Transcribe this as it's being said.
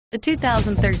The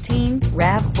 2013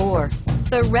 RAV4.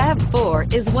 The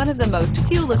RAV4 is one of the most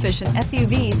fuel-efficient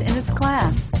SUVs in its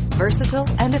class. Versatile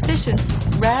and efficient,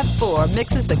 RAV4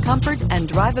 mixes the comfort and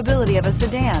drivability of a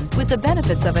sedan with the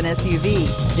benefits of an SUV.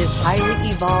 This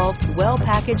highly evolved,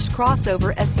 well-packaged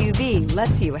crossover SUV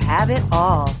lets you have it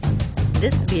all.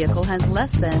 This vehicle has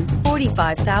less than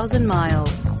 45,000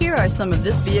 miles. Here are some of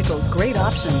this vehicle's great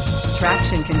options: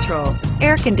 traction control,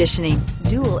 air conditioning,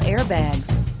 dual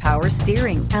airbags, power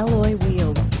steering, alloy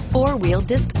wheels, four-wheel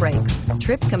disc brakes,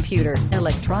 trip computer,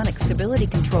 electronic stability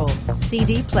control,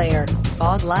 CD player,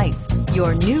 fog lights.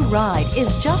 Your new ride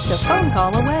is just a phone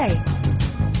call away.